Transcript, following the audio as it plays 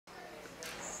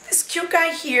This cute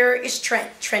guy here is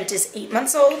Trent. Trent is 8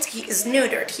 months old. He is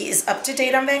neutered. He is up to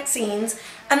date on vaccines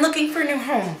and looking for a new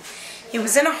home. He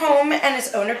was in a home and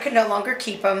his owner could no longer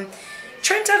keep him.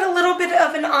 Trent had a little bit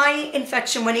of an eye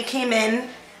infection when he came in.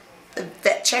 The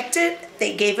vet checked it.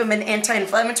 They gave him an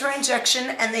anti-inflammatory injection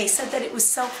and they said that it was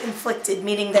self-inflicted,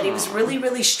 meaning that he was really,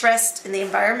 really stressed in the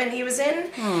environment he was in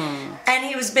and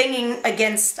he was banging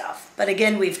against stuff. But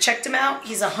again, we've checked him out.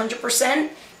 He's 100%.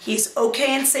 He's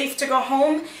okay and safe to go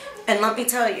home. And let me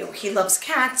tell you, he loves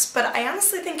cats, but I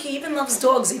honestly think he even loves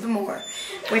dogs even more.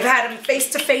 We've had him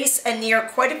face-to-face and near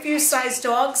quite a few sized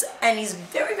dogs, and he's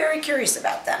very, very curious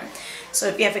about them. So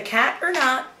if you have a cat or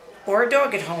not, or a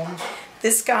dog at home,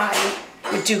 this guy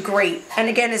would do great. And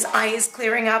again, his eye is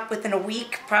clearing up within a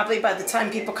week. Probably by the time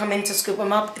people come in to scoop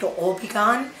him up, it'll all be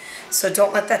gone. So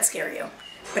don't let that scare you.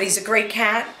 But he's a great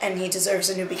cat, and he deserves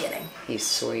a new beginning. He's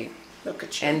sweet. Look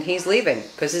at you. And he's leaving,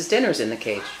 because his dinner's in the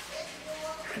cage.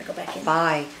 I'm gonna go back in.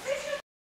 Bye.